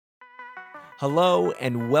Hello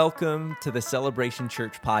and welcome to the Celebration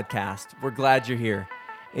Church podcast. We're glad you're here.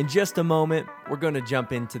 In just a moment, we're going to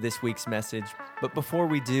jump into this week's message. But before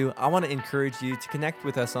we do, I want to encourage you to connect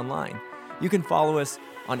with us online. You can follow us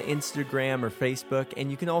on Instagram or Facebook,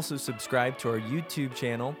 and you can also subscribe to our YouTube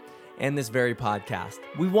channel and this very podcast.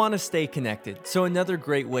 We want to stay connected. So another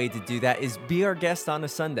great way to do that is be our guest on a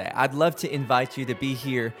Sunday. I'd love to invite you to be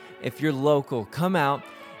here. If you're local, come out.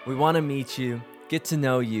 We want to meet you, get to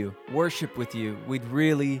know you, worship with you. We'd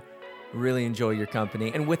really enjoy your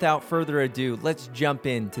company. And without further ado, let's jump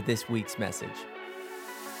into this week's message.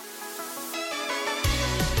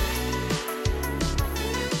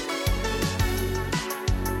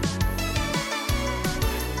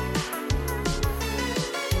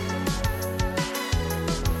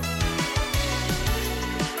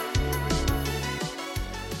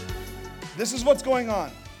 This is what's going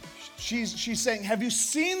on. She's saying, have you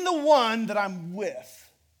seen the one that I'm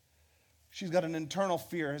with? She's got an internal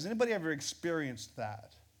fear. Has anybody ever experienced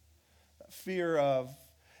that? That fear of,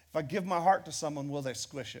 if I give my heart to someone, will they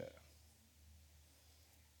squish it?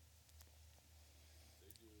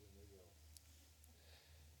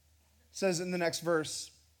 It says in the next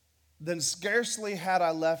verse, then scarcely had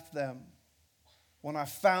I left them when I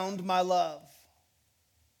found my love,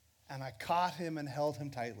 and I caught him and held him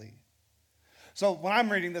tightly. So when I'm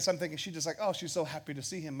reading this, I'm thinking she's just like, oh, she's so happy to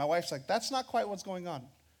see him. My wife's like, that's not quite what's going on.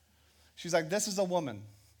 She's like, this is a woman.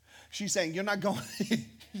 She's saying, you're not going,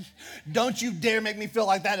 don't you dare make me feel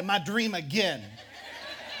like that in my dream again.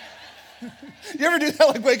 You ever do that,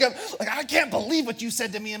 like wake up, like, I can't believe what you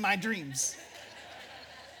said to me in my dreams.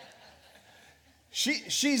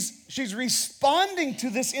 She's responding to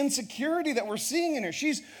this insecurity that we're seeing in her.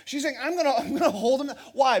 She's saying, I'm gonna hold him.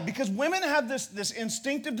 Why? Because women have this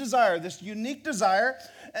instinctive desire, this unique desire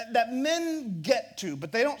that men get to,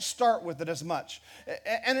 but they don't start with it as much.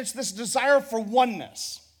 And it's this desire for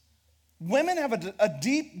oneness. Women have a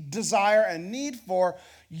deep desire and need for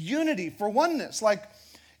unity, for oneness. Like,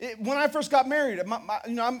 when I first got married,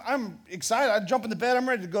 I'm excited. I jump in the bed. I'm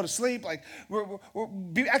ready to go to sleep. Like,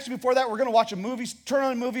 actually, before that, we're going to watch a movie, turn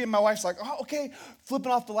on a movie, and my wife's like, oh, okay,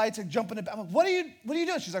 flipping off the lights and jumping in bed. I'm like, what are you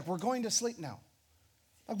doing? She's like, we're going to sleep now.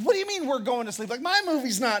 Like, what do you mean we're going to sleep? Like, my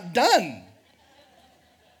movie's not done.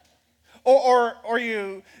 Or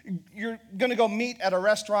you're going to go meet at a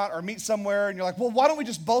restaurant or meet somewhere, and you're like, well, why don't we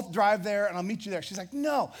just both drive there, and I'll meet you there. She's like,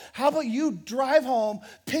 no, how about you drive home,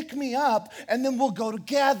 pick me up, and then we'll go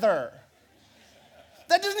together.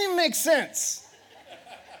 That doesn't even make sense.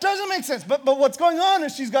 Doesn't make sense. But what's going on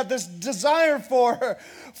is she's got this desire for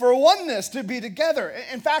oneness, to be together.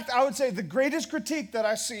 In fact, I would say the greatest critique that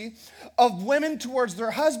I see of women towards their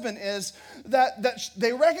husband is that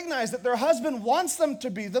they recognize that their husband wants them to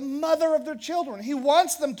be the mother of their children. He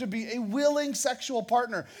wants them to be a willing sexual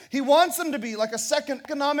partner. He wants them to be like a second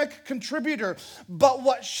economic contributor. But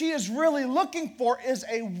what she is really looking for is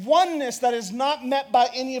a oneness that is not met by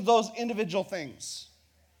any of those individual things.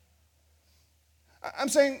 I'm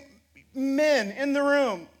saying, men in the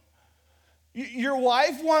room, your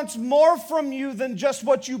wife wants more from you than just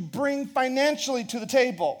what you bring financially to the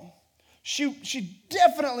table. She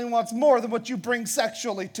definitely wants more than what you bring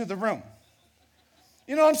sexually to the room.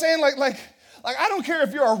 You know what I'm saying? Like I don't care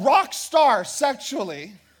if you're a rock star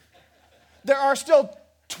sexually. There are still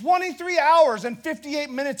 23 hours and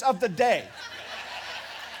 58 minutes of the day.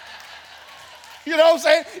 You know what I'm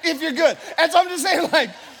saying? If you're good. And so I'm just saying,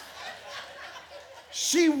 like,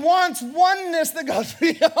 she wants oneness that goes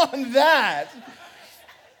beyond that.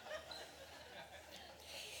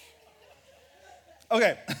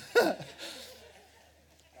 Okay. There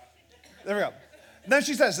we go. Then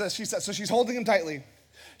she says this. So she's holding him tightly.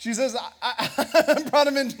 She says, I brought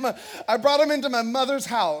him into my mother's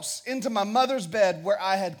house, into my mother's bed where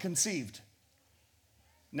I had conceived.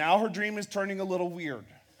 Now her dream is turning a little weird.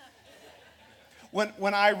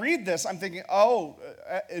 When I read this, I'm thinking,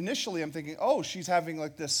 initially I'm thinking, she's having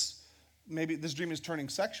like this, maybe this dream is turning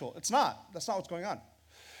sexual. It's not. That's not what's going on.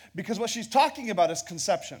 Because what she's talking about is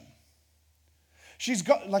conception.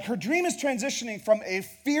 Her dream is transitioning from a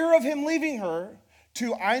fear of him leaving her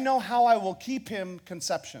to I know how I will keep him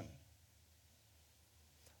conception.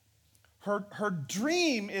 Her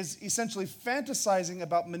dream is essentially fantasizing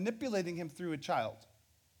about manipulating him through a child.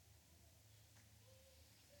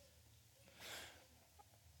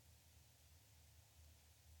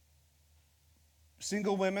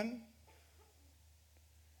 Single women,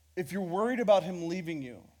 if you're worried about him leaving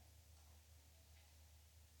you,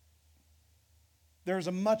 there's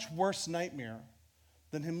a much worse nightmare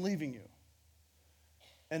than him leaving you.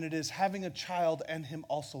 And it is having a child and him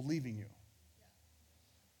also leaving you.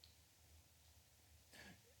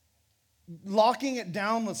 locking it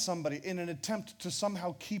down with somebody in an attempt to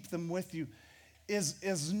somehow keep them with you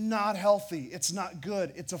is not healthy. It's not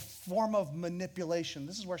good. It's a form of manipulation.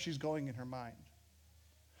 This is where she's going in her mind.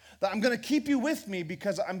 That I'm going to keep you with me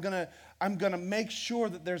because I'm going to make sure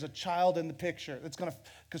that there's a child in the picture. That's going to,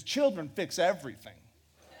 because children fix everything.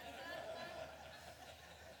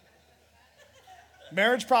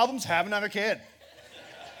 Marriage problems, have another kid.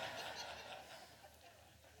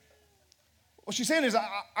 What she's saying is,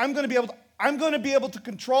 I'm going to be able to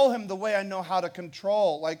control him the way I know how to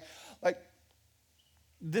control. Like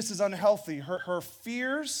this is unhealthy. Her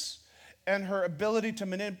fears and her ability to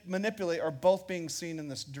manipulate are both being seen in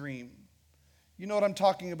this dream. You know what I'm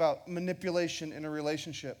talking about? Manipulation in a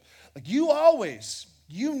relationship. Like you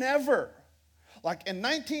never. Like in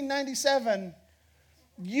 1997,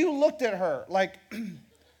 you looked at her like,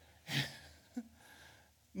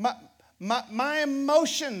 my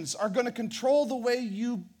emotions are going to control the way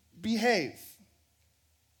you behave.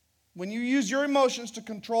 When you use your emotions to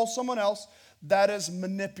control someone else, that is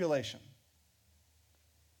manipulation.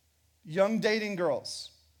 Young dating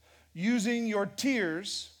girls, using your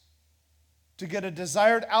tears to get a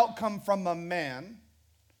desired outcome from a man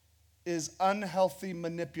is unhealthy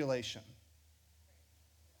manipulation.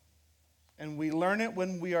 And we learn it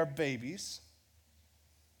when we are babies,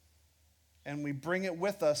 and we bring it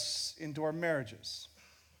with us into our marriages.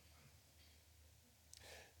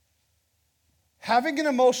 Having an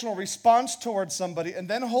emotional response towards somebody and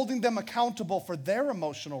then holding them accountable for their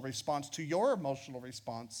emotional response to your emotional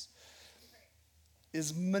response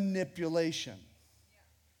is manipulation.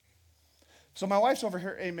 So my wife's over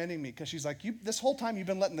here amening me because she's like, this whole time you've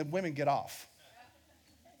been letting the women get off.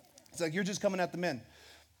 It's like, you're just coming at the men.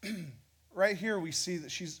 Right here we see that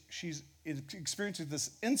she's experiencing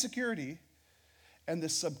this insecurity and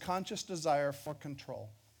this subconscious desire for control.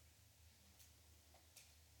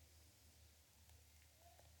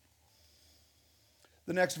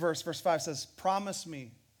 The next verse, verse 5 says, "Promise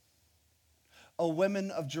me, O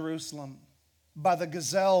women of Jerusalem, by the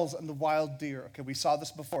gazelles and the wild deer." Okay, we saw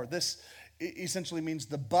this before. This essentially means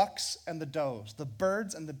the bucks and the does, the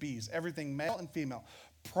birds and the bees, everything male and female.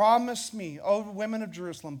 Promise me, O women of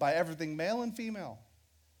Jerusalem, by everything male and female,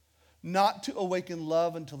 not to awaken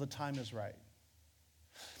love until the time is right.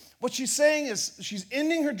 What she's saying is, she's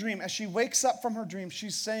ending her dream. As she wakes up from her dream,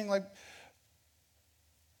 she's saying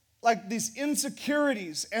like these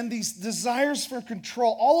insecurities and these desires for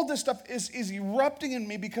control, all of this stuff is erupting in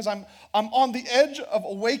me because I'm on the edge of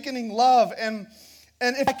awakening love. And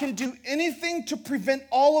if I can do anything to prevent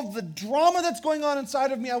all of the drama that's going on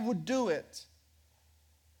inside of me, I would do it.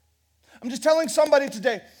 I'm just telling somebody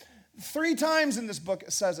today, 3 times in this book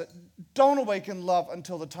it says it, don't awaken love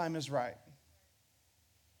until the time is right.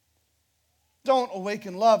 Don't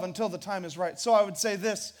awaken love until the time is right. So I would say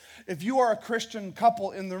this, if you are a Christian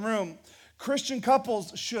couple in the room, Christian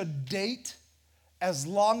couples should date as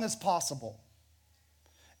long as possible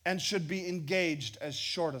and should be engaged as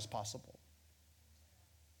short as possible.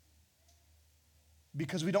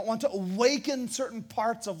 Because we don't want to awaken certain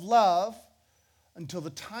parts of love until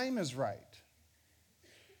the time is right.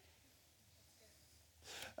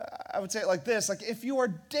 I would say it like this, like if you are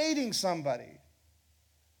dating somebody,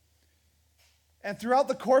 and throughout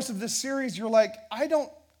the course of this series, you're like, I don't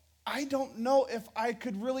know if I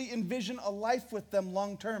could really envision a life with them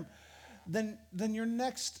long term, then your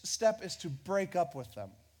next step is to break up with them.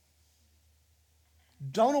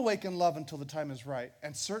 Don't awaken love until the time is right,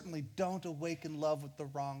 and certainly don't awaken love with the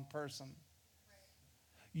wrong person.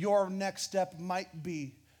 Your next step might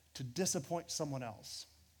be to disappoint someone else.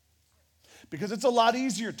 Because it's a lot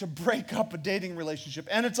easier to break up a dating relationship,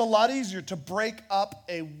 and it's a lot easier to break up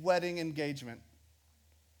a wedding engagement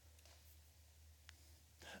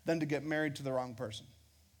than to get married to the wrong person.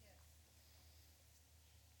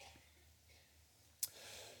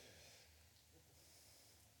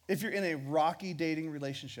 If you're in a rocky dating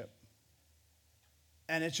relationship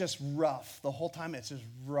and it's just rough, the whole time it's just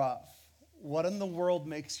rough, what in the world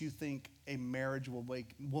makes you think a marriage will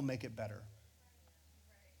make it better?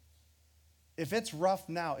 If it's rough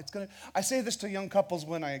now, I say this to young couples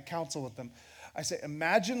when I counsel with them. I say,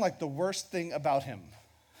 imagine like the worst thing about him.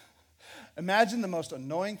 Imagine the most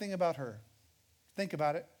annoying thing about her. Think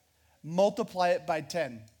about it. Multiply it by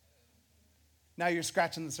 10. Now you're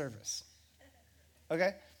scratching the surface.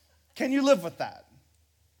 Okay? Can you live with that?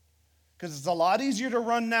 Because it's a lot easier to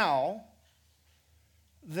run now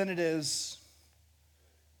than it is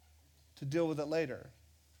to deal with it later.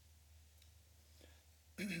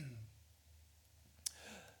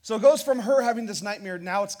 So it goes from her having this nightmare,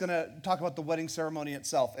 now it's going to talk about the wedding ceremony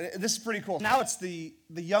itself. This is pretty cool. Now it's the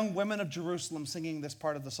young women of Jerusalem singing this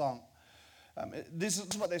part of the song. This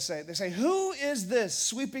is what they say. They say, "Who is this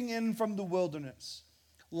sweeping in from the wilderness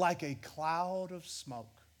like a cloud of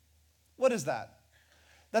smoke?" What is that?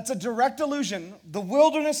 That's a direct allusion. The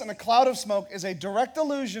wilderness and a cloud of smoke is a direct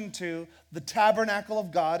allusion to the tabernacle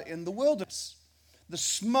of God in the wilderness. The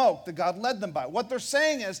smoke that God led them by. What they're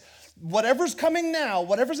saying is, whatever's coming now,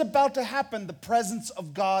 whatever's about to happen, the presence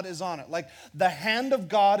of God is on it. Like the hand of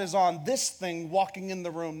God is on this thing walking in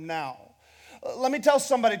the room now. Let me tell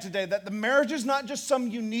somebody today that the marriage is not just some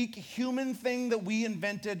unique human thing that we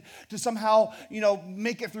invented to somehow,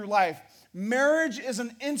 make it through life. Marriage is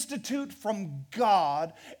an institute from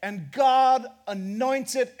God, and God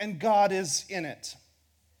anoints it, and God is in it.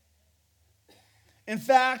 In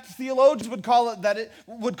fact, theologians would call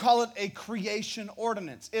it a creation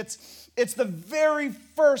ordinance. It's the very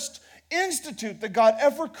first institute that God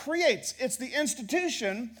ever creates. It's the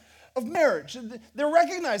institution of marriage. They're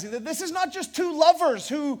recognizing that this is not just two lovers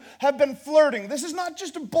who have been flirting. This is not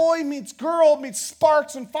just a boy meets girl meets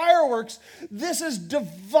sparks and fireworks. This is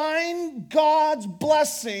divine God's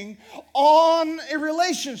blessing on a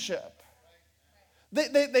relationship.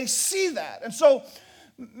 They see that. And so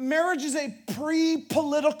marriage is a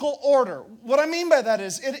pre-political order. What I mean by that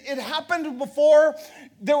is it happened before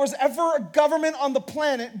there was ever a government on the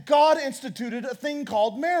planet. God instituted a thing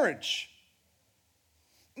called marriage.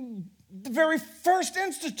 The very first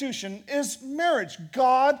institution is marriage.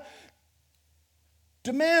 God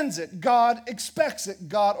demands it. God expects it.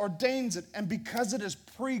 God ordains it. And because it is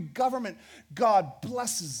pre-government, God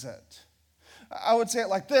blesses it. I would say it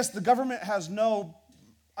like this. The government has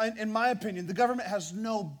in my opinion, the government has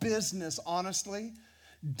no business, honestly,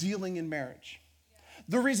 dealing in marriage.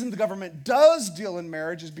 The reason the government does deal in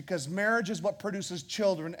marriage is because marriage is what produces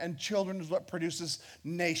children, and children is what produces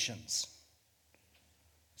nations.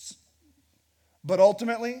 But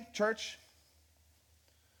ultimately, church,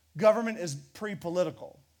 government is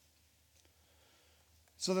pre-political.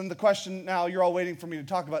 So then the question now, you're all waiting for me to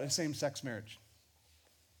talk about is same-sex marriage.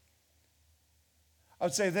 I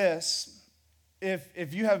would say this,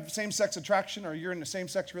 if you have same-sex attraction, or you're in a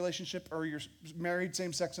same-sex relationship, or you're married,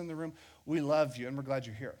 same-sex in the room, we love you and we're glad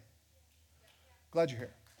you're here. Glad you're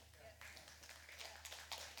here.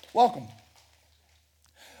 Welcome.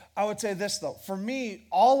 I would say this though, for me,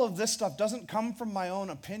 all of this stuff doesn't come from my own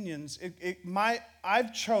opinions. The way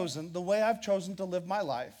I've chosen to live my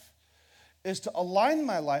life is to align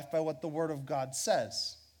my life by what the Word of God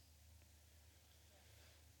says.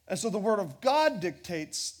 And so the Word of God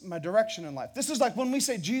dictates my direction in life. This is like when we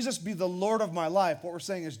say, Jesus be the Lord of my life, what we're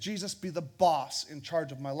saying is, Jesus be the boss in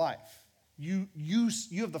charge of my life. You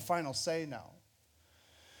have the final say now.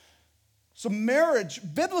 So marriage,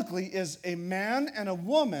 biblically, is a man and a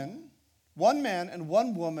woman, one man and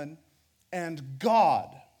one woman, and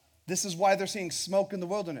God. This is why they're seeing smoke in the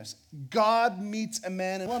wilderness. God meets a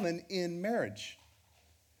man and a woman in marriage.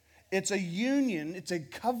 It's a union, it's a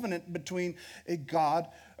covenant between God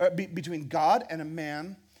and a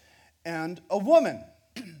man and a woman.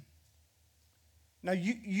 Now,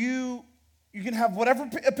 you can have whatever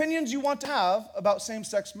opinions you want to have about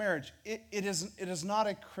same-sex marriage. It is not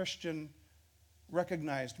a Christian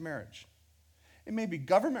recognized marriage. It may be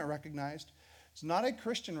government recognized. It's not a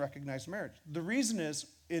Christian recognized marriage. The reason is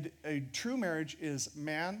a true marriage is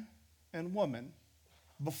man and woman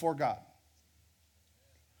before God.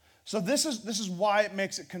 So this is why it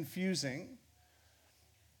makes it confusing.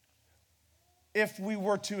 If we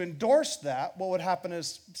were to endorse that, what would happen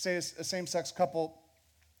is, say a same-sex couple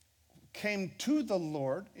came to the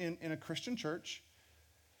Lord in a Christian church,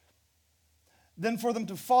 then for them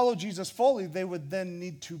to follow Jesus fully, they would then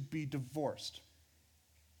need to be divorced.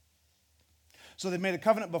 So they made a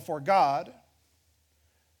covenant before God,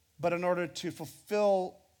 but in order to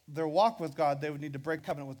fulfill their walk with God, they would need to break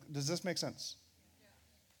covenant with. Does this make sense?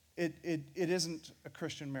 It isn't a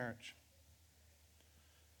Christian marriage.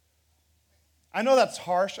 I know that's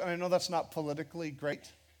harsh, and I know that's not politically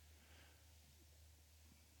great,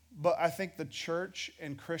 but I think the church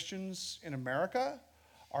and Christians in America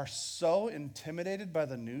are so intimidated by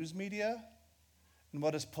the news media and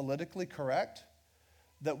what is politically correct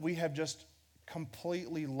that we have just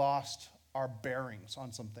completely lost our bearings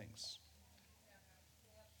on some things.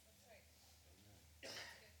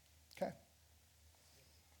 Okay.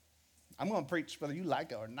 I'm going to preach whether you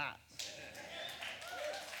like it or not.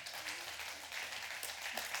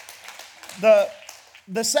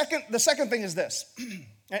 The second thing is this.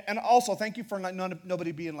 And also, thank you for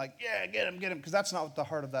nobody being like, yeah, get him, because that's not what the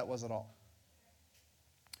heart of that was at all.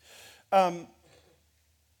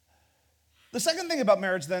 The second thing about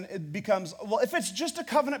marriage then, it becomes, well, if it's just a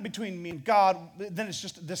covenant between me and God, then it's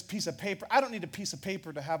just this piece of paper. I don't need a piece of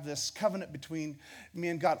paper to have this covenant between me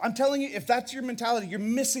and God. I'm telling you, if that's your mentality, you're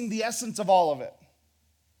missing the essence of all of it.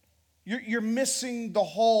 You're missing the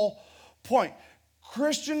whole point.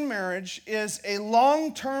 Christian marriage is a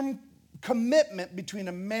long-term commitment between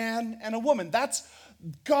a man and a woman. That's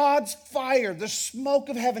God's fire, the smoke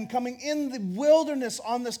of heaven coming in the wilderness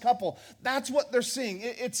on this couple. That's what they're seeing.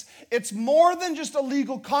 It's more than just a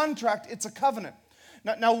legal contract, it's a covenant.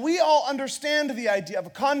 Now, we all understand the idea of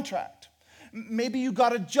a contract. Maybe you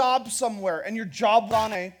got a job somewhere and your job was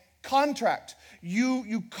on a contract.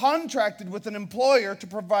 You contracted with an employer to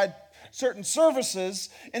provide certain services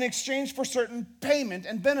in exchange for certain payment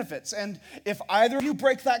and benefits. And if either of you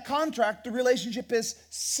break that contract, the relationship is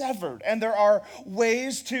severed. And there are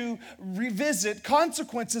ways to revisit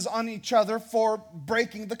consequences on each other for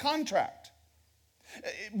breaking the contract.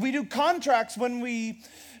 We do contracts when we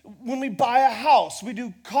buy a house. We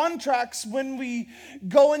do contracts when we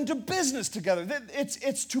go into business together.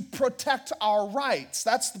 It's to protect our rights.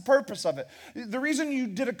 That's the purpose of it. The reason you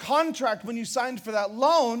did a contract when you signed for that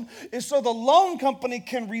loan is so the loan company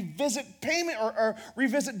can revisit payment or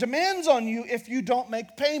revisit demands on you if you don't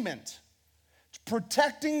make payment. It's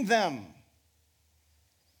protecting them.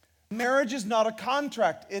 Marriage is not a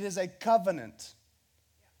contract. It is a covenant.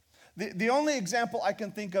 The only example I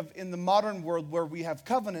can think of in the modern world where we have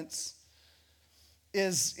covenants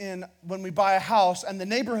is in when we buy a house and the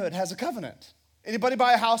neighborhood has a covenant. Anybody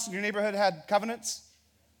buy a house and your neighborhood had covenants?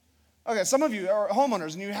 Okay, some of you are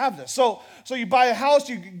homeowners and you have this. So you buy a house,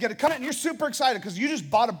 you get a covenant, and you're super excited because you just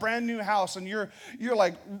bought a brand new house and you're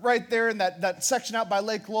like right there in that section out by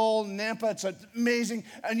Lake Lowell, Nampa. It's amazing.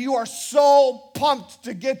 And you are so pumped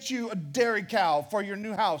to get you a dairy cow for your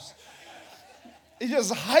new house. You're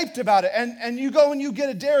just hyped about it. And you go and you get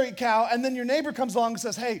a dairy cow, and then your neighbor comes along and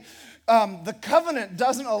says, hey, the covenant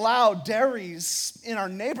doesn't allow dairies in our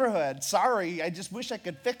neighborhood. Sorry, I just wish I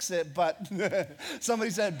could fix it, but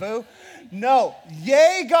somebody said boo. No,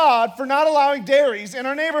 yay God for not allowing dairies in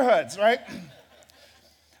our neighborhoods, right?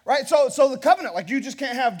 Right, so the covenant, like you just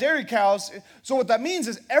can't have dairy cows. So what that means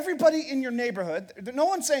is everybody in your neighborhood, no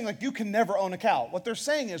one's saying like you can never own a cow. What they're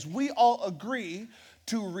saying is we all agree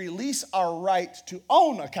to release our right to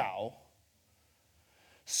own a cow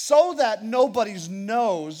so that nobody's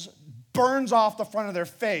nose burns off the front of their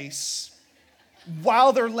face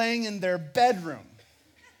while they're laying in their bedroom.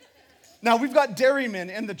 Now, we've got dairymen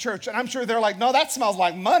in the church, and I'm sure they're like, no, that smells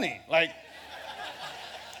like money. Like,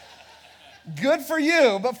 good for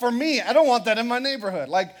you, but for me, I don't want that in my neighborhood.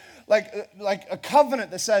 Like a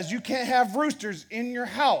covenant that says you can't have roosters in your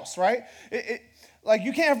house, right? Like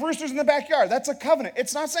you can't have roosters in the backyard. That's a covenant.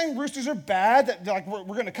 It's not saying roosters are bad, that like we're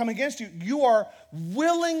going to come against you. You are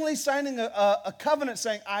willingly signing a covenant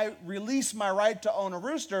saying, I release my right to own a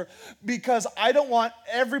rooster because I don't want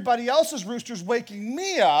everybody else's roosters waking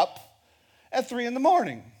me up at 3 a.m.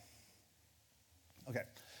 Okay,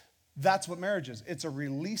 that's what marriage is. It's a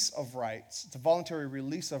release of rights. It's a voluntary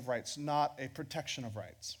release of rights, not a protection of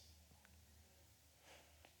rights.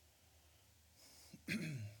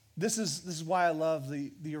 This is why I love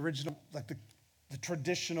the original, like the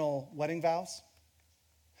traditional wedding vows.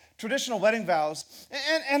 Traditional wedding vows,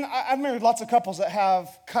 and I've married lots of couples that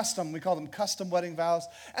have we call them custom wedding vows,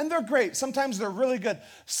 and they're great. Sometimes they're really good.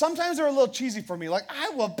 Sometimes they're a little cheesy for me, like, I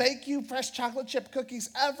will bake you fresh chocolate chip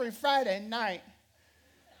cookies every Friday night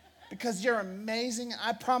because you're amazing, and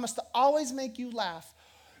I promise to always make you laugh.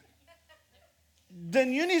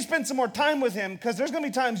 Then you need to spend some more time with him because there's going to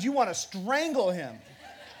be times you want to strangle him.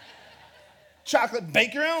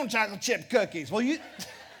 Bake your own chocolate chip cookies. Well, you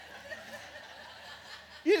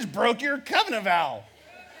just broke your covenant vow.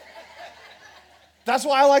 That's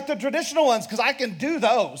why I like the traditional ones, because I can do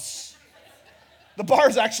those. The bar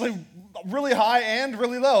is actually really high and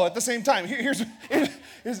really low at the same time. Here's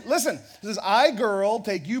listen. It says, I, girl,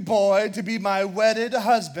 take you, boy, to be my wedded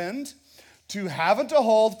husband, to have and to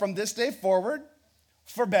hold from this day forward,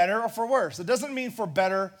 for better or for worse. It doesn't mean for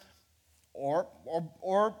better or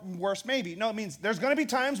worse maybe. No, it means there's going to be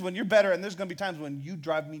times when you're better and there's going to be times when you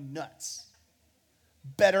drive me nuts.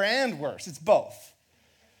 Better and worse. It's both.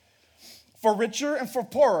 For richer and for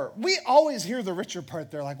poorer. We always hear the richer part.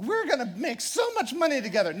 They're like, we're going to make so much money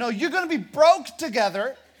together. No, you're going to be broke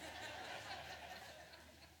together.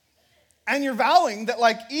 And you're vowing that,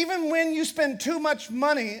 like, even when you spend too much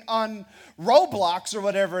money on Roblox or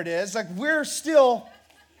whatever it is, like, we're still,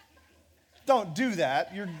 don't do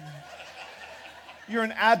that. You're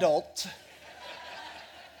an adult.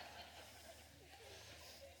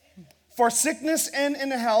 For sickness and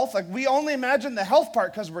in health, like we only imagine the health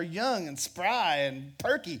part because we're young and spry and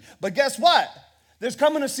perky. But guess what? There's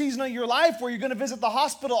coming a season of your life where you're going to visit the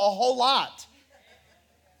hospital a whole lot.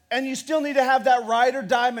 And you still need to have that ride or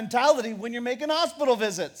die mentality when you're making hospital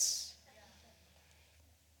visits.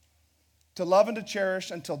 To love and to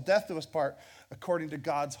cherish until death do us part, according to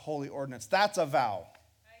God's holy ordinance. That's a vow.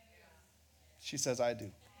 She says, I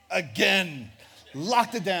do. Again,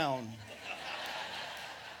 locked it down.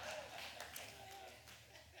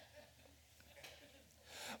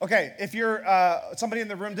 Okay, if you're somebody in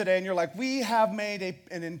the room today and you're like, we have made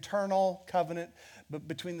an internal covenant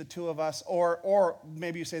between the two of us, or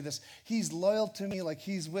maybe you say this, he's loyal to me, like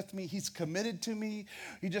he's with me, he's committed to me,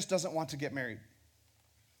 he just doesn't want to get married.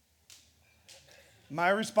 My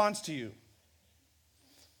response to you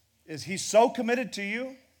is he's so committed to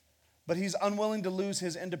you, but he's unwilling to lose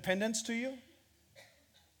his independence to you.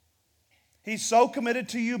 He's so committed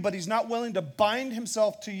to you, but he's not willing to bind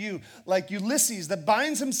himself to you, like Ulysses that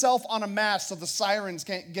binds himself on a mast so the sirens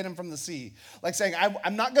can't get him from the sea. Like saying,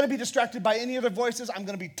 I'm not going to be distracted by any other voices. I'm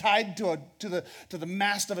going to be tied to the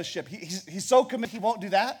mast of a ship. He's so committed, he won't do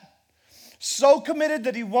that. So committed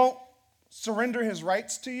that he won't surrender his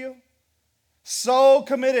rights to you. So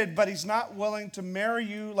committed, but he's not willing to marry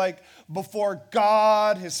you like before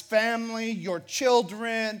God, his family, your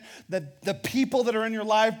children, the people that are in your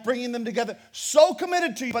life, bringing them together. So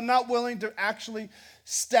committed to you, but not willing to actually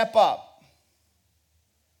step up.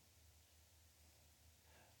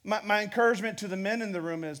 My encouragement to the men in the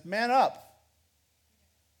room is, man up.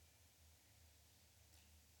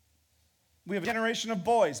 We have a generation of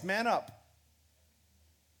boys, man up.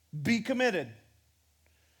 Be committed.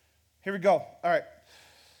 Here we go. All right.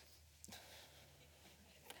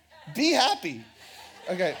 Be happy.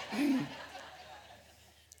 Okay. Here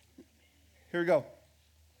we go.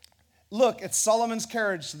 Look, it's Solomon's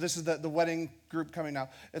carriage. So this is the wedding group coming now.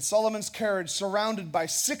 It's Solomon's carriage surrounded by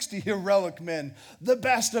 60 heroic men, the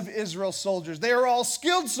best of Israel's soldiers. They are all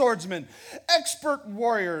skilled swordsmen, expert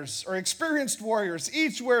warriors or experienced warriors.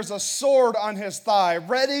 Each wears a sword on his thigh,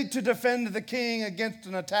 ready to defend the king against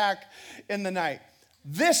an attack in the night.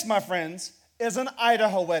 This, my friends, is an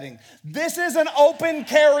Idaho wedding. This is an open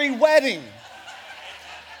carry wedding.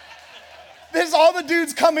 This is all the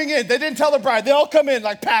dudes coming in. They didn't tell the bride. They all come in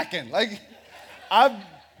like packing. Like, I've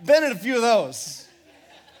been in a few of those.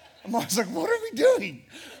 I'm always like, what are we doing?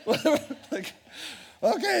 Like,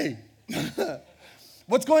 okay.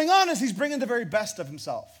 What's going on is he's bringing the very best of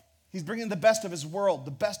himself. He's bringing the best of his world,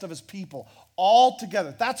 the best of his people, all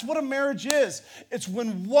together. That's what a marriage is. It's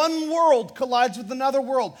when one world collides with another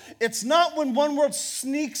world. It's not when one world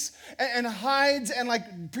sneaks and hides and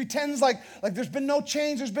like pretends like there's been no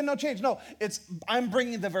change, No, it's I'm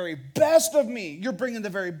bringing the very best of me. You're bringing the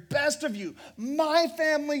very best of you. My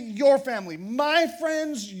family, your family. My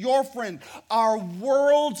friends, your friend. Our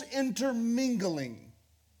worlds intermingling.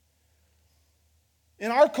 In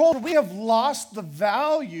our culture, we have lost the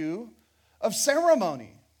value of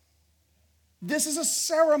ceremony. This is a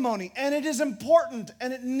ceremony, and it is important,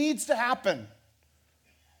 and it needs to happen.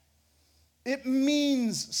 It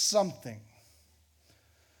means something.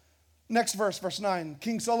 Next verse, verse 9.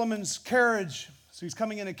 King Solomon's carriage, so he's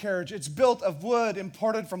coming in a carriage. It's built of wood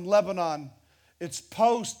imported from Lebanon. Its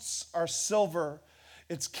posts are silver.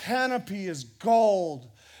 Its canopy is gold.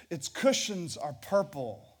 Its cushions are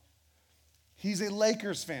purple. He's a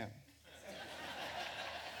Lakers fan.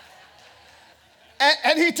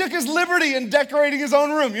 and he took his liberty in decorating his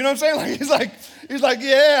own room. You know what I'm saying? He's like,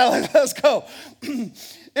 yeah, let's go.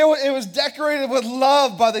 It was decorated with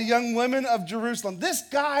love by the young women of Jerusalem. This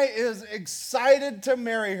guy is excited to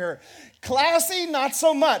marry her. Classy, not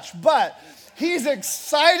so much, but he's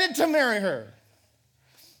excited to marry her.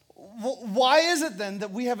 Why is it then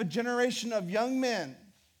that we have a generation of young men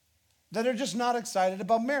that are just not excited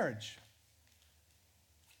about marriage?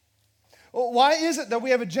 Why is it that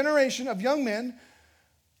we have a generation of young men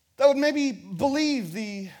that would maybe believe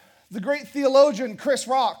the great theologian Chris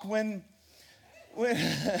Rock when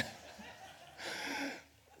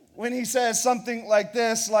he says something like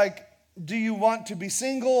this, like, do you want to be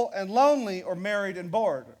single and lonely or married and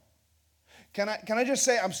bored? Can I just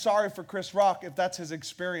say I'm sorry for Chris Rock if that's his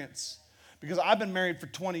experience, because I've been married for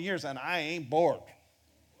 20 years and I ain't bored.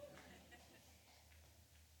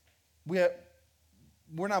 We're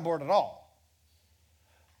not bored at all.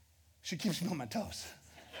 She keeps me on my toes.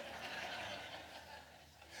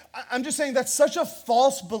 I'm just saying that's such a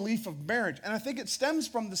false belief of marriage. And I think it stems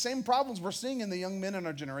from the same problems we're seeing in the young men in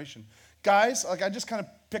our generation. Guys, like I just kind of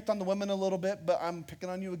picked on the women a little bit, but I'm picking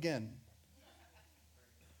on you again.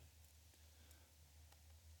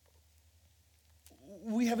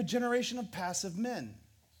 We have a generation of passive men.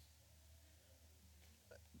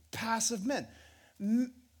 Passive men.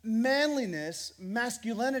 Manliness,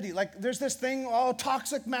 masculinity, like there's this thing,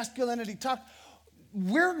 toxic masculinity.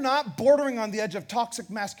 We're not bordering on the edge of toxic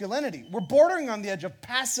masculinity. We're bordering on the edge of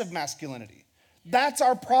passive masculinity. That's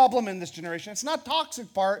our problem in this generation. It's not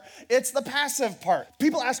toxic part, it's the passive part.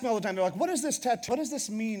 People ask me all the time, they're like, what is this tattoo? What does this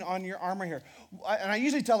mean on your arm right here? And I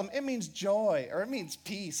usually tell them, it means joy, or it means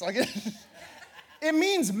peace. Like it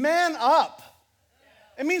means man up.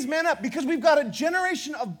 It means man up, because we've got a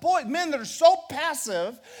generation of men that are so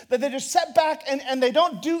passive that they just sit back and they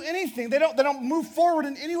don't do anything. They don't move forward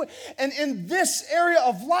in any way. And in this area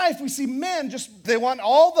of life, we see men they want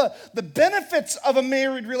all the benefits of a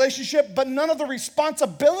married relationship, but none of the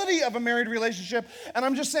responsibility of a married relationship. And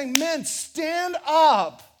I'm just saying, men, stand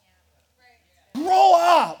up. Grow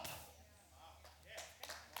up.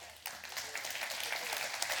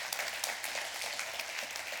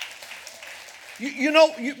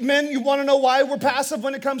 Men, you want to know why we're passive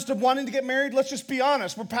when it comes to wanting to get married? Let's just be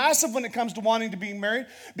honest. We're passive when it comes to wanting to be married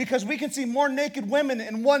because we can see more naked women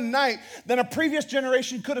in one night than a previous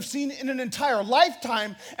generation could have seen in an entire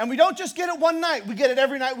lifetime. And we don't just get it one night. We get it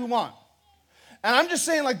every night we want. And I'm just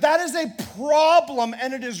saying, like, that is a problem,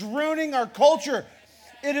 and it is ruining our culture.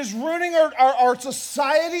 It is ruining our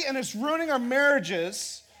society, and it's ruining our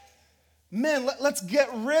marriages. Men, let's get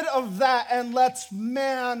rid of that, and let's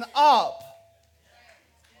man up.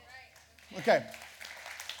 Okay.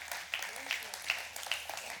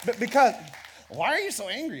 But because, why are you so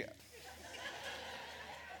angry?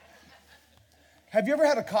 Have you ever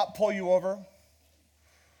had a cop pull you over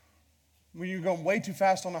when you're going way too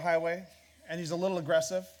fast on the highway and he's a little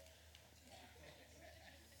aggressive?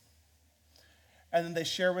 And then they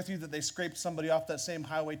share with you that they scraped somebody off that same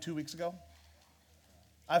highway 2 weeks ago?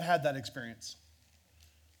 I've had that experience.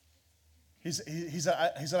 He said,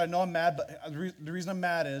 I know I'm mad, but the reason I'm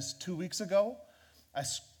mad is 2 weeks ago, I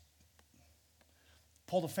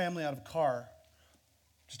pulled a family out of a car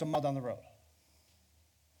just a mile down the road.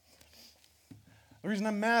 The reason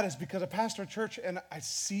I'm mad is because I pastor a church and I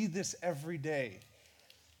see this every day.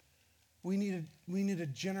 We need a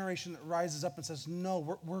generation that rises up and says,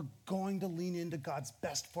 no, we're going to lean into God's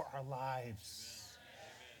best for our lives.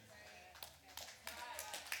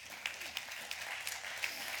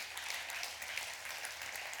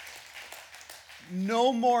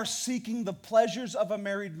 No more seeking the pleasures of a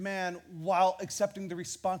married man while accepting the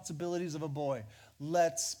responsibilities of a boy.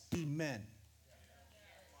 Let's be men.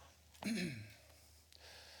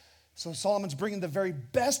 So Solomon's bringing the very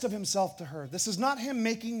best of himself to her. This is not him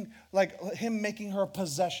making her a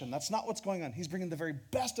possession. That's not what's going on. He's bringing the very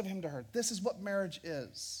best of him to her. This is what marriage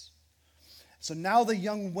is. So now the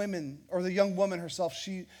young woman herself,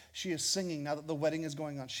 she is singing now that the wedding is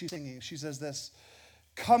going on. She's singing. She says this,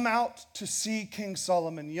 "Come out to see King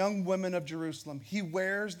Solomon, young women of Jerusalem. He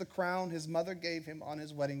wears the crown his mother gave him on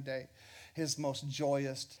his wedding day, his most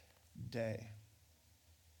joyous day."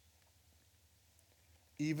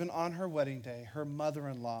 Even on her wedding day, her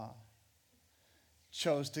mother-in-law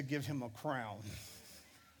chose to give him a crown.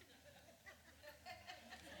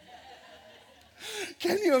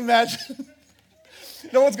 Can you imagine?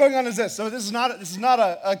 No, what's going on is this. So this is not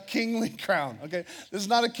a kingly crown, okay? This is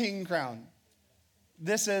not a king crown.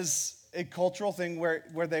 This is a cultural thing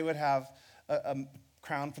where they would have a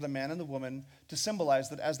crown for the man and the woman to symbolize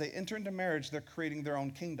that as they enter into marriage, they're creating their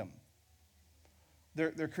own kingdom.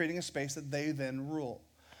 They're creating a space that they then rule.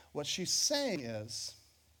 What she's saying is,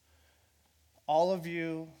 all of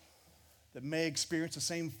you that may experience the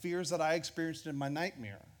same fears that I experienced in my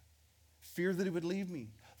nightmare, fear that he would leave me,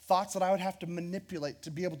 thoughts that I would have to manipulate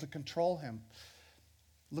to be able to control him,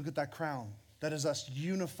 look at that crown. That is us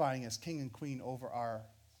unifying as king and queen over our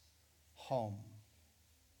home.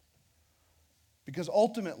 Because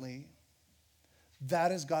ultimately,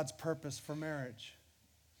 that is God's purpose for marriage.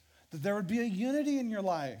 That there would be a unity in your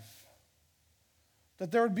life. That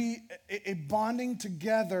there would be a bonding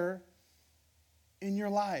together in your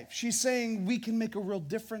life. She's saying we can make a real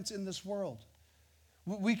difference in this world.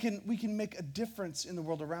 We can make a difference in the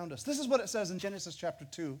world around us. This is what it says in Genesis chapter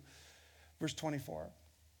 2, verse 24.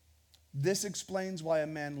 "This explains why a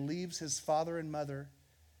man leaves his father and mother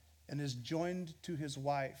and is joined to his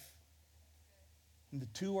wife. And the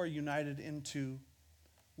two are united into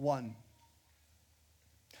one."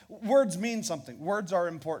 Words mean something. Words are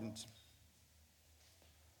important.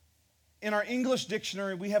 In our English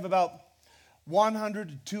dictionary, we have about 100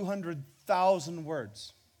 to 200,000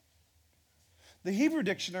 words. The Hebrew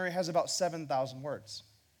dictionary has about 7,000 words.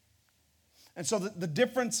 And so the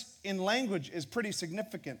difference in language is pretty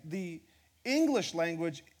significant. The English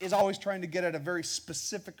language is always trying to get at a very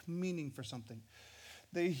specific meaning for something.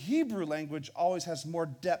 The Hebrew language always has more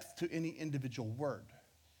depth to any individual word.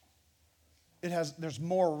 There's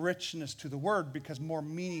more richness to the word because more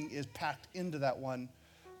meaning is packed into that one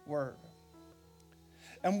word.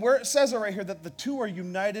 And where it says it right here that the two are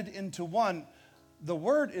united into one, the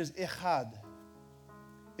word is echad.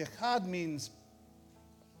 Echad means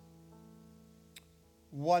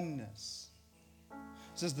oneness. It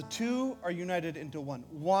says the two are united into one.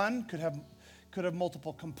 One could have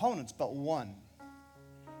multiple components, but one.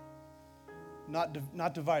 Not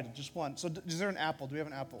divided, just one. So is there an apple? Do we have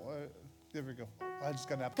an apple? There we go. I just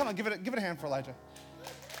got an apple. Come on, give it a hand for Elijah.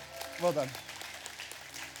 Well done.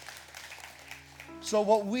 So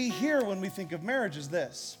what we hear when we think of marriage is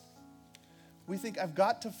this. We think, I've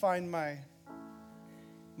got to find my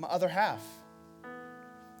other half.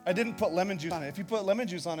 I didn't put lemon juice on it. If you put lemon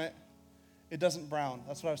juice on it, it doesn't brown.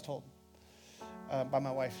 That's what I was told by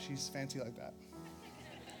my wife. She's fancy like that.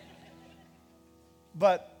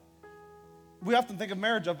 But we often think of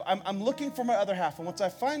marriage of, I'm looking for my other half. And once I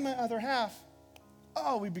find my other half,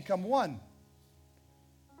 we become one.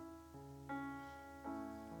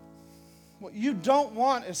 What you don't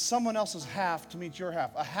want is someone else's half to meet your half.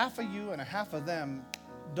 A half of you and a half of them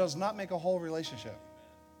does not make a whole relationship.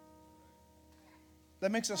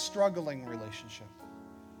 That makes a struggling relationship.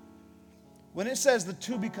 When it says the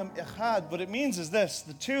two become echad, what it means is this.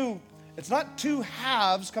 It's not two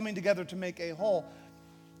halves coming together to make a whole.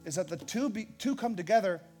 It's that the two come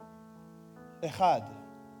together, echad,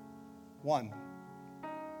 one,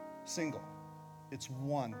 single. It's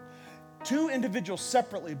one. Two individuals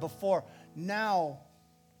separately before, now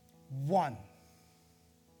one.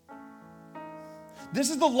 This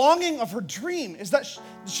is the longing of her dream, is that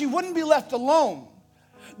she wouldn't be left alone.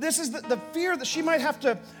 This is the fear that she might have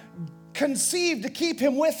to conceive to keep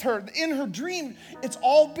him with her. In her dream, it's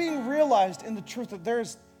all being realized in the truth that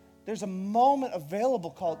there's a moment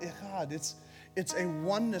available called echad. It's a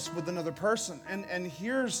oneness with another person. And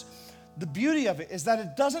here's the beauty of it, is that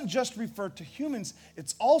it doesn't just refer to humans.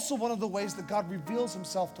 It's also one of the ways that God reveals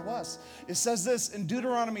himself to us. It says this in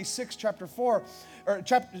Deuteronomy 6, chapter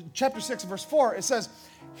 6, verse 4. It says,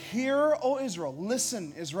 "Hear, O Israel,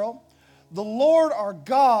 listen, Israel. The Lord our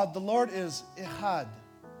God, the Lord is echad."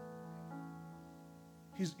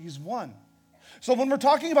 He's one. So when we're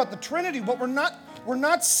talking about the Trinity, what we're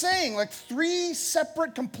not saying like three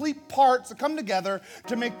separate complete parts that come together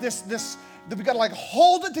to make this that we got to like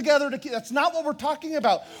hold it together to keep. That's not what we're talking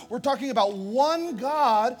about. We're talking about one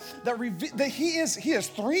God that he is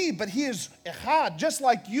three, but he is echad. Just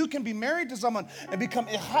like you can be married to someone and become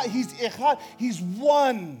echad, he's echad. He's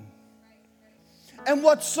one. And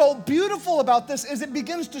what's so beautiful about this is it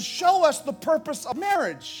begins to show us the purpose of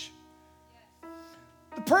marriage.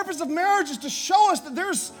 The purpose of marriage is to show us that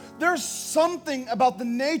there's something about the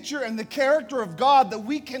nature and the character of God that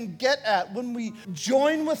we can get at when we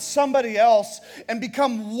join with somebody else and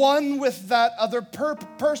become one with that other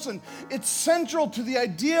person. It's central to the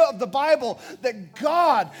idea of the Bible that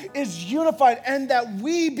God is unified and that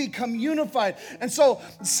we become unified. And so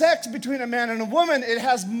sex between a man and a woman, it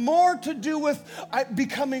has more to do with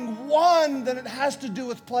becoming one than it has to do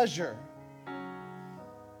with pleasure.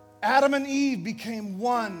 Adam and Eve became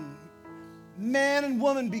one. Man and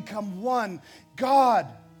woman become one. God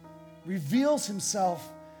reveals himself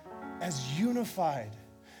as unified,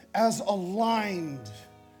 as aligned,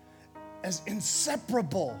 as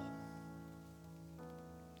inseparable.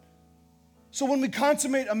 So when we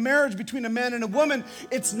consummate a marriage between a man and a woman,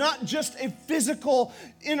 it's not just a physical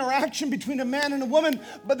interaction between a man and a woman,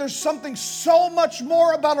 but there's something so much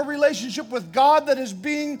more about a relationship with God that is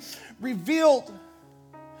being revealed.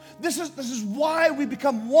 This is why we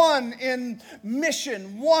become one in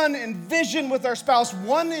mission, one in vision with our spouse,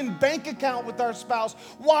 one in bank account with our spouse.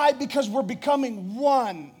 Why? Because we're becoming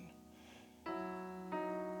one.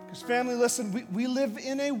 Because family, listen, we live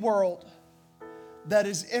in a world that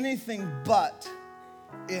is anything but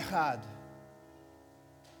echad.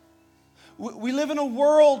 We live in a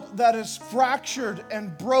world that is fractured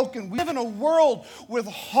and broken. We live in a world with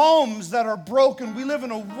homes that are broken. We live in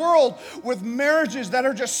a world with marriages that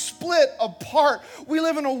are just split apart. We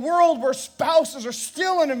live in a world where spouses are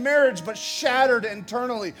still in a marriage but shattered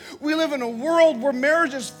internally. We live in a world where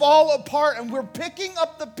marriages fall apart and we're picking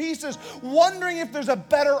up the pieces, wondering if there's a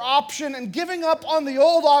better option and giving up on the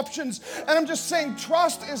old options. And I'm just saying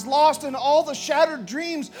trust is lost in all the shattered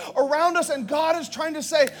dreams around us. And God is trying to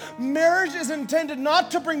say marriage is intended not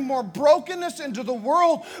to bring more brokenness into the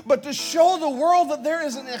world, but to show the world that there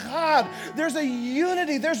is an echad, there's a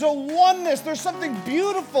unity, there's a oneness, there's something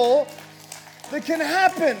beautiful that can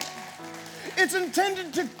happen. It's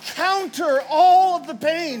intended to counter all of the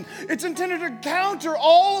pain. It's intended to counter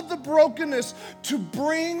all of the brokenness, to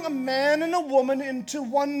bring a man and a woman into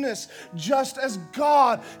oneness, just as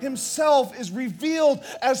God himself is revealed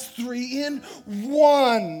as three in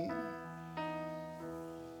one.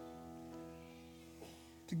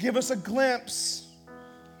 To give us a glimpse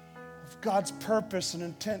of God's purpose and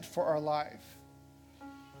intent for our life.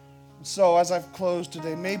 So as I've closed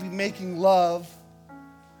today, maybe making love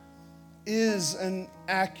is an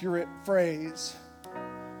accurate phrase.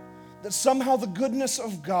 That somehow the goodness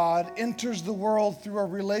of God enters the world through a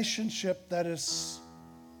relationship that is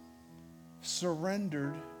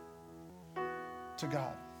surrendered to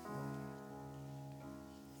God.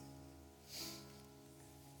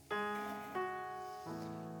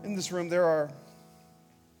 In this room, there are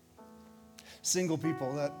single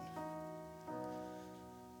people that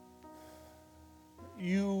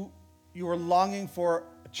you are longing for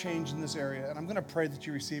a change in this area, and I'm going to pray that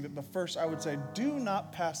you receive it. But first, I would say, do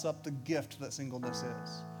not pass up the gift that singleness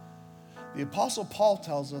is. The Apostle Paul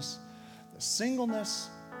tells us that singleness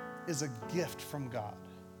is a gift from God.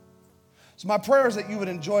 So my prayer is that you would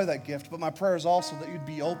enjoy that gift, but my prayer is also that you'd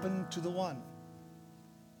be open to the one.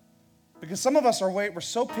 Because some of us we're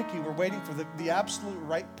so picky, we're waiting for the absolute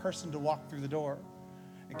right person to walk through the door.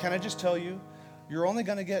 And can I just tell you, you're only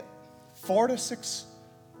going to get 4 to 6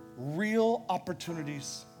 real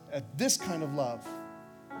opportunities at this kind of love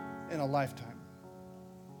in a lifetime.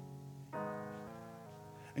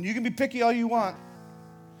 And you can be picky all you want,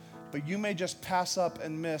 but you may just pass up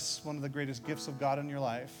and miss one of the greatest gifts of God in your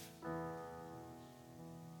life.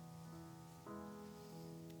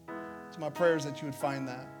 So my prayer is that you would find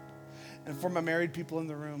that. And for my married people in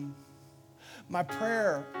the room, my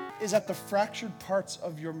prayer is that the fractured parts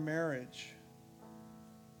of your marriage,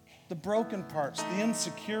 the broken parts, the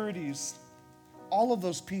insecurities, all of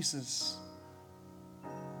those pieces,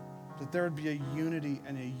 that there would be a unity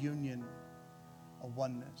and a union, a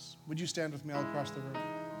oneness. Would you stand with me all across the room?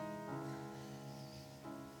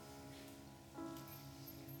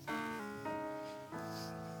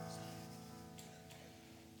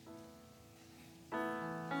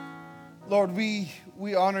 Lord, we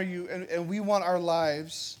honor you, and we want our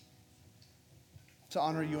lives to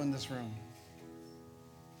honor you in this room.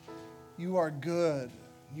 You are good.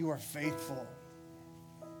 You are faithful.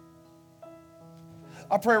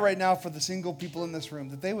 I pray right now for the single people in this room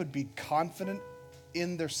that they would be confident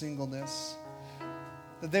in their singleness,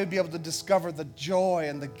 that they would be able to discover the joy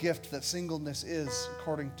and the gift that singleness is,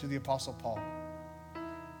 according to the Apostle Paul.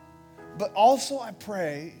 But also I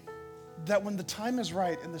pray that when the time is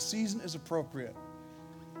right and the season is appropriate,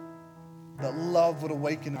 that love would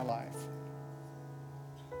awaken in our life.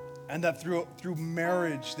 And that through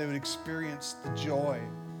marriage, they would experience the joy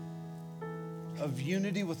of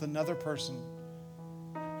unity with another person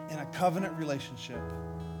in a covenant relationship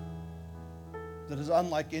that is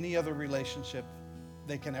unlike any other relationship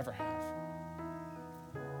they can ever have.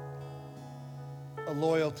 A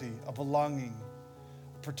loyalty, a belonging,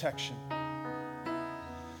 a protection.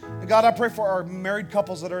 And God, I pray for our married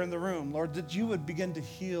couples that are in the room, Lord, that you would begin to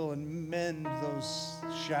heal and mend those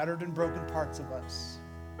shattered and broken parts of us.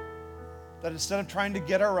 That instead of trying to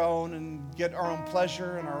get our own and get our own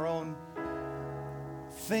pleasure and our own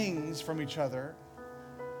things from each other,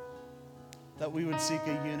 that we would seek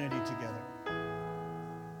a unity together,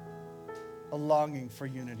 a longing for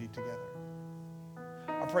unity together.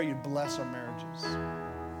 I pray you'd bless our marriages.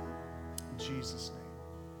 In Jesus' name.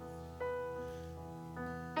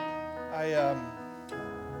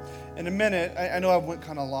 In a minute, I know I went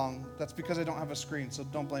kind of long. That's because I don't have a screen, so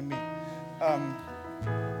don't blame me.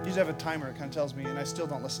 You have a timer, it kind of tells me, and I still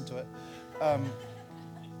don't listen to it.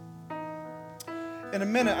 In a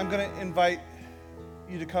minute, I'm going to invite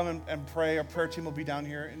you to come and pray. Our prayer team will be down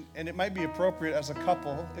here, and it might be appropriate as a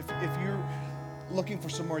couple, if you're looking for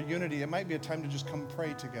some more unity, it might be a time to just come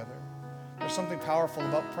pray together. There's something powerful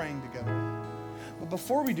about praying together. But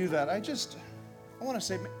before we do that, I want to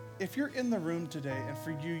say, if you're in the room today and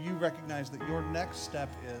for you recognize that your next step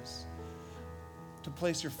is to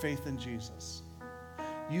place your faith in Jesus.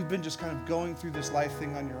 You've been just kind of going through this life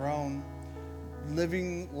thing on your own,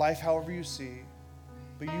 living life however you see,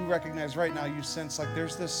 but you recognize right now, you sense like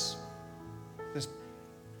there's this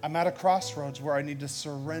I'm at a crossroads where I need to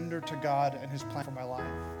surrender to God and his plan for my life.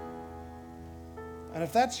 And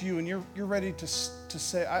if that's you and you're ready to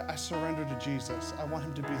say, I surrender to Jesus, I want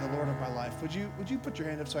him to be the Lord of my life, would you put your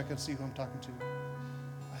hand up so I can see who I'm talking to?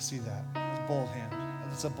 I see that. It's a bold hand.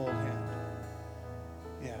 It's a bold hand.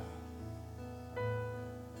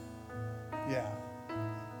 Yeah.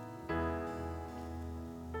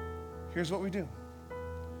 Here's what we do.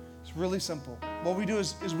 It's really simple. What we do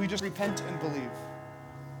is we just repent and believe.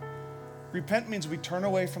 Repent means we turn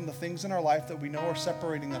away from the things in our life that we know are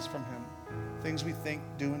separating us from Him, things we think,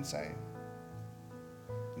 do, and say.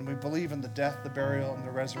 And we believe in the death, the burial, and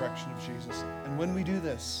the resurrection of Jesus. And when we do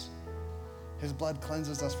this, His blood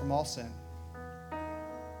cleanses us from all sin.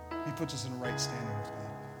 He puts us in right standing with God.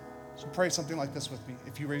 So pray something like this with me,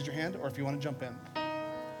 if you raise your hand or if you want to jump in.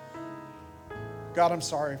 God, I'm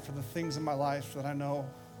sorry for the things in my life that I know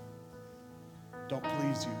don't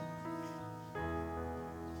please you.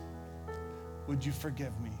 Would you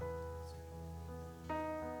forgive me?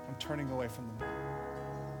 I'm turning away from them.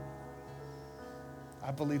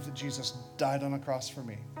 I believe that Jesus died on a cross for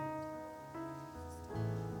me,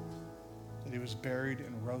 that He was buried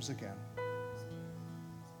and rose again.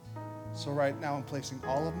 So right now I'm placing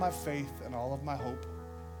all of my faith and all of my hope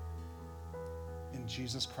in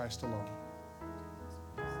Jesus Christ alone.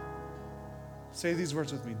 Say these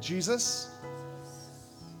words with me. Jesus,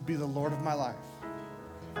 be the Lord of my life,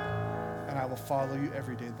 and I will follow you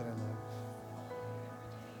every day that I live.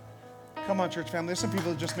 Come on, church family. There's some people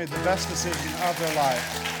that just made the best decision of their life.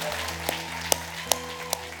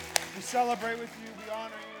 We celebrate with you. We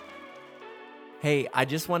honor you. Hey, I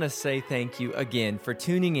just want to say thank you again for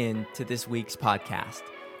tuning in to this week's podcast.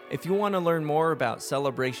 If you want to learn more about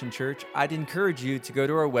Celebration Church, I'd encourage you to go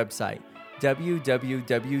to our website,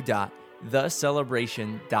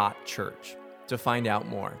 www.thecelebration.church, to find out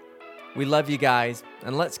more. We love you guys,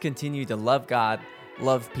 and let's continue to love God,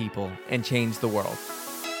 love people, and change the world.